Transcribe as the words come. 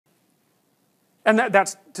And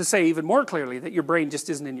that's to say even more clearly that your brain just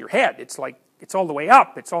isn't in your head. It's like, it's all the way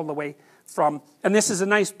up. It's all the way from, and this is a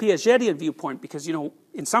nice Piagetian viewpoint because, you know,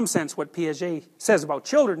 in some sense what Piaget says about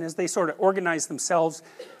children is they sort of organize themselves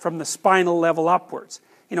from the spinal level upwards.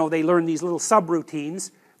 You know, they learn these little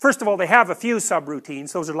subroutines. First of all, they have a few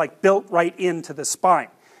subroutines. Those are like built right into the spine.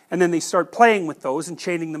 And then they start playing with those and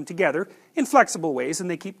chaining them together in flexible ways, and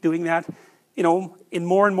they keep doing that, you know, in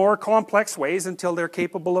more and more complex ways until they're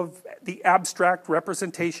capable of the abstract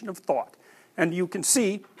representation of thought. And you can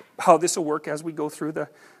see how this will work as we go through the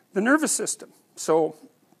nervous system. So,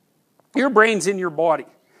 your brain's in your body.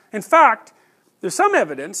 In fact, there's some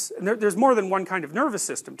evidence, and there's more than one kind of nervous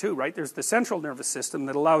system too, right? There's the central nervous system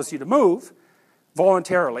that allows you to move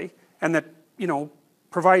voluntarily, and that, you know,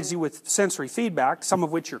 provides you with sensory feedback, some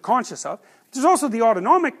of which you're conscious of. There's also the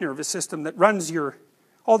autonomic nervous system that runs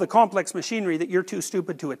all the complex machinery that you're too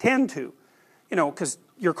stupid to attend to. You know, because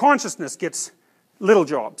your consciousness gets little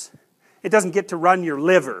jobs. It doesn't get to run your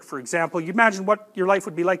liver, for example. You imagine what your life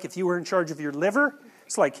would be like if you were in charge of your liver?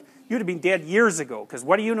 It's like, you'd have been dead years ago, because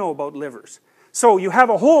what do you know about livers? So you have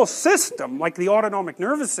a whole system, like the autonomic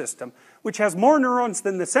nervous system, which has more neurons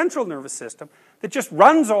than the central nervous system, that just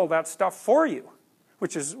runs all that stuff for you,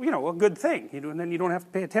 which is, you know, a good thing, you know, and then you don't have to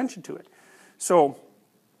pay attention to it. So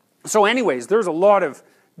anyways, there's a lot of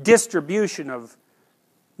distribution of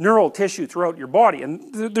neural tissue throughout your body,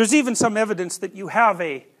 and there's even some evidence that you have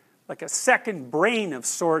like a second brain of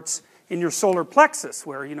sorts in your solar plexus,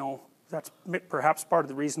 where, you know, that's perhaps part of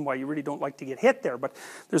the reason why you really don't like to get hit there. But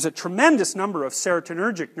there's a tremendous number of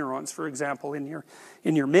serotonergic neurons, for example, in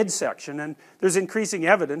your midsection, and there's increasing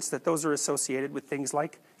evidence that those are associated with things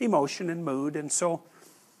like emotion and mood. And so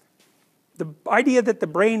the idea that the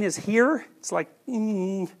brain is here, it's like,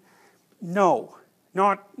 no,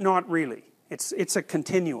 not really. It's a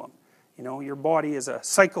continuum. You know, your body is a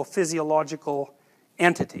psychophysiological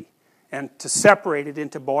entity, and to separate it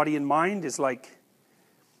into body and mind is like,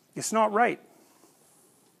 it's not right.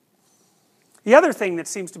 The other thing that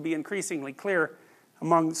seems to be increasingly clear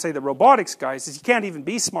among, say, the robotics guys is you can't even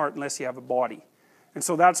be smart unless you have a body. And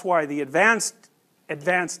so that's why the advanced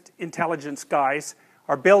intelligence guys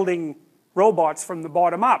are building robots from the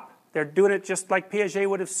bottom up. They're doing it just like Piaget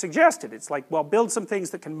would have suggested. It's like, well, build some things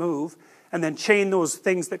that can move, and then chain those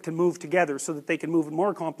things that can move together so that they can move in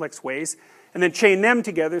more complex ways, and then chain them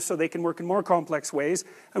together so they can work in more complex ways.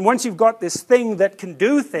 And once you've got this thing that can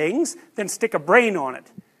do things, then stick a brain on it.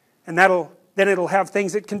 And then it'll have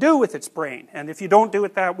things it can do with its brain. And if you don't do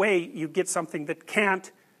it that way, you get something that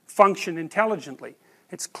can't function intelligently.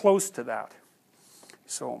 It's close to that.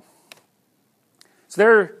 So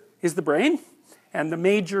there is the brain. And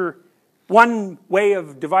one way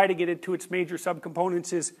of dividing it into its major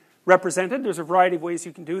subcomponents is represented. There's a variety of ways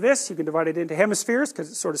you can do this. You can divide it into hemispheres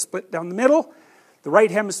because it's sort of split down the middle. The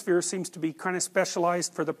right hemisphere seems to be kind of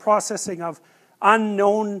specialized for the processing of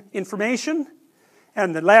unknown information,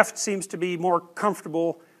 and the left seems to be more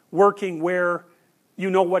comfortable working where you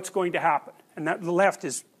know what's going to happen. And that the left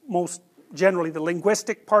is most generally the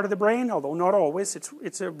linguistic part of the brain, although not always.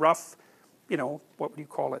 It's a rough, you know, what would you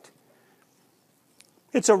call it?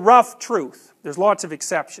 It's a rough truth. There's lots of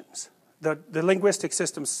exceptions. The linguistic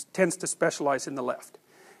system tends to specialize in the left.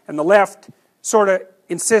 And the left sort of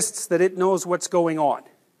insists that it knows what's going on.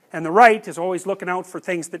 And the right is always looking out for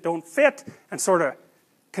things that don't fit and sort of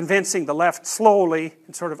convincing the left slowly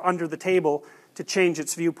and sort of under the table to change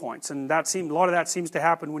its viewpoints. And a lot of that seems to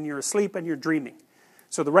happen when you're asleep and you're dreaming.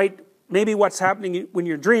 So the right, maybe what's happening when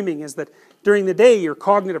you're dreaming is that during the day your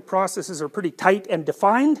cognitive processes are pretty tight and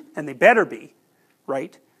defined, and they better be,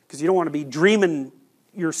 right? Because you don't want to be dreaming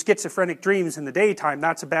your schizophrenic dreams in the daytime.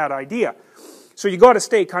 That's a bad idea. So you got to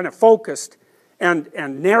stay kind of focused and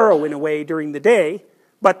narrow in a way during the day.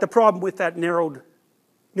 But the problem with that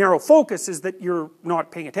narrow focus is that you're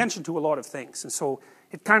not paying attention to a lot of things. And so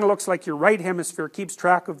it kind of looks like your right hemisphere keeps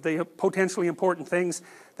track of the potentially important things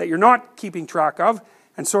that you're not keeping track of,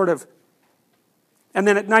 and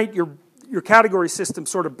then at night your category system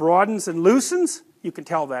sort of broadens and loosens. You can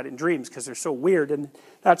tell that in dreams because they're so weird, and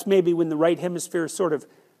that's maybe when the right hemisphere is sort of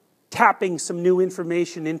tapping some new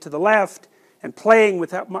information into the left and playing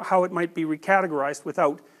with how it might be recategorized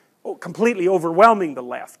without completely overwhelming the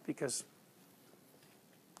left, because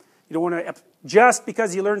you don't want to, just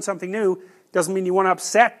because you learn something new doesn't mean you want to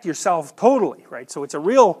upset yourself totally, right? So it's a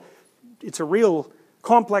real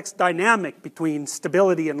complex dynamic between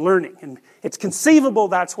stability and learning, and it's conceivable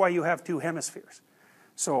that's why you have two hemispheres.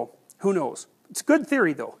 So who knows? It's a good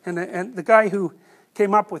theory, though, and the guy who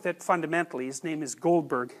came up with it fundamentally, his name is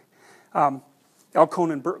Goldberg, L.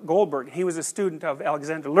 Conan Goldberg. He was a student of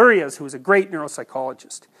Alexander Luria's, who was a great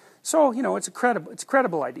neuropsychologist. So, it's a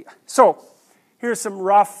credible idea. So, here's some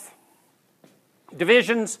rough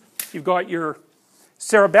divisions. You've got your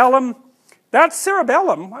cerebellum. That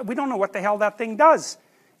cerebellum, we don't know what the hell that thing does.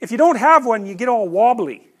 If you don't have one, you get all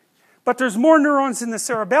wobbly. But there's more neurons in the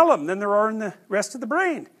cerebellum than there are in the rest of the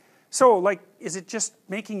brain. So, like, is it just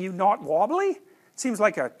making you not wobbly? It seems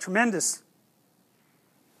like a tremendous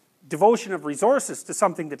devotion of resources to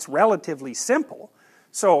something that's relatively simple.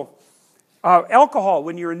 So, alcohol,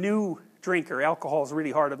 when you're a new drinker, alcohol is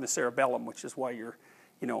really hard on the cerebellum, which is why you're,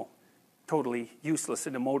 totally useless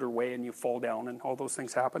in a motorway and you fall down and all those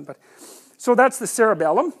things happen. So that's the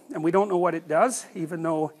cerebellum, and we don't know what it does, even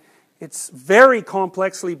though it's very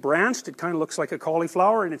complexly branched. It kind of looks like a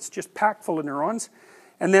cauliflower, and it's just packed full of neurons.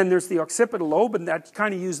 And then there's the occipital lobe, and that you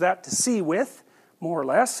kind of use that to see with, more or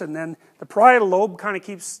less. And then the parietal lobe kind of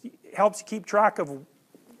helps you keep track of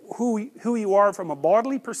who you are from a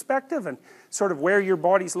bodily perspective, and sort of where your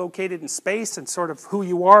body's located in space, and sort of who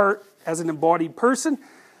you are as an embodied person.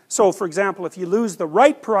 So, for example, if you lose the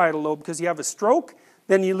right parietal lobe because you have a stroke,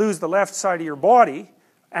 then you lose the left side of your body,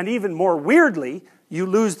 and even more weirdly, you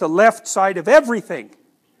lose the left side of everything.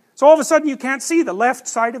 So all of a sudden you can't see the left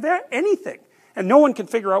side of anything. And no one can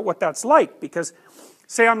figure out what that's like, because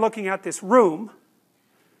say I'm looking at this room,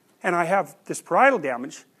 and I have this parietal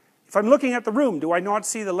damage. If I'm looking at the room, do I not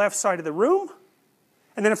see the left side of the room?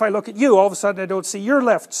 And then if I look at you, all of a sudden I don't see your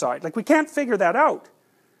left side. Like, we can't figure that out.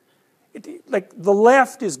 Like, the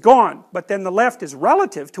left is gone, but then the left is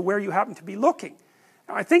relative to where you happen to be looking.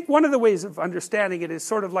 Now, I think one of the ways of understanding it is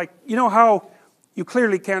sort of like, you know how you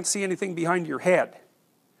clearly can't see anything behind your head.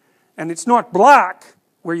 And it's not black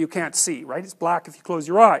where you can't see, right? It's black if you close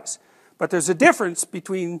your eyes. But there's a difference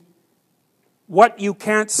between what you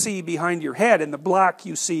can't see behind your head and the black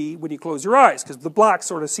you see when you close your eyes, because the black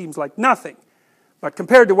sort of seems like nothing. But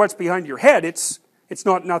compared to what's behind your head, it's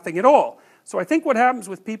not nothing at all. So I think what happens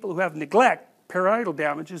with people who have neglect, parietal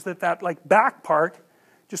damage, is that like back part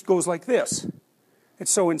just goes like this. And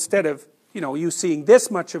so instead of, you seeing this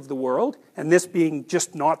much of the world, and this being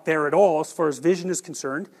just not there at all as far as vision is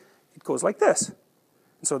concerned, it goes like this.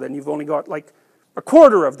 And so then you've only got like a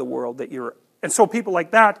quarter of the world that you're... And so people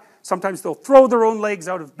like that, sometimes they'll throw their own legs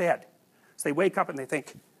out of bed. So they wake up and they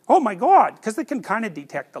think, oh my God, because they can kind of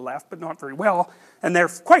detect the left, but not very well. And they're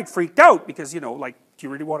quite freaked out because, like, do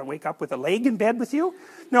you really want to wake up with a leg in bed with you?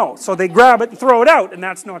 No, so they grab it and throw it out, and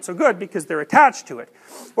that's not so good because they're attached to it.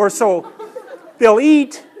 Or so they'll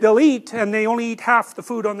eat, and they only eat half the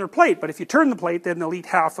food on their plate. But if you turn the plate, then they'll eat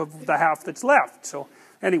half of the half that's left. So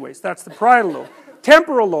anyways, that's the parietal lobe.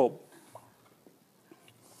 Temporal lobe.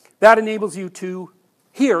 That enables you to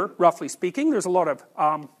hear, roughly speaking. There's a lot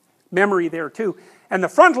of memory there too. And the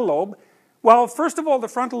frontal lobe, well, first of all, the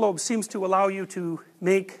frontal lobe seems to allow you to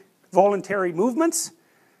make voluntary movements,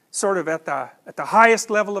 sort of at the highest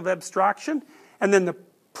level of abstraction. And then the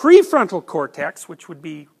prefrontal cortex, which would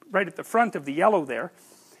be right at the front of the yellow there,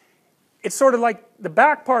 it's sort of like the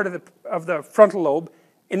back part of the frontal lobe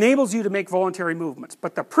enables you to make voluntary movements.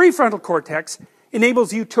 But the prefrontal cortex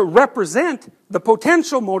enables you to represent the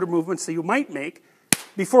potential motor movements that you might make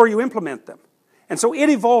before you implement them. And so it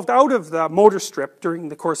evolved out of the motor strip during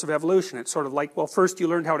the course of evolution. It's sort of like, well, first you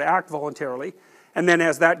learned how to act voluntarily, and then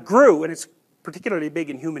as that grew, and it's particularly big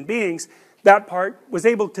in human beings, that part was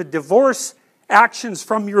able to divorce actions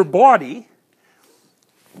from your body,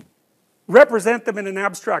 represent them in an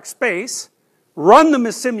abstract space, run them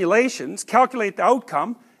as simulations, calculate the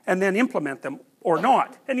outcome, and then implement them or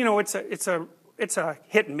not. And it's a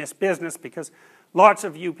hit and miss business, because lots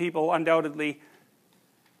of you people undoubtedly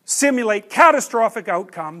simulate catastrophic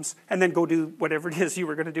outcomes and then go do whatever it is you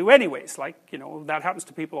were going to do anyways. Like, that happens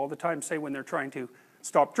to people all the time, say when they're trying to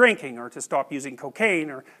stop drinking or to stop using cocaine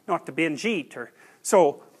or not to binge eat.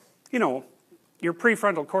 So, your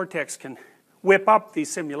prefrontal cortex can whip up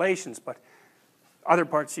these simulations, but other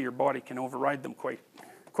parts of your body can override them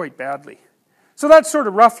quite badly. So that's sort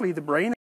of roughly the brain.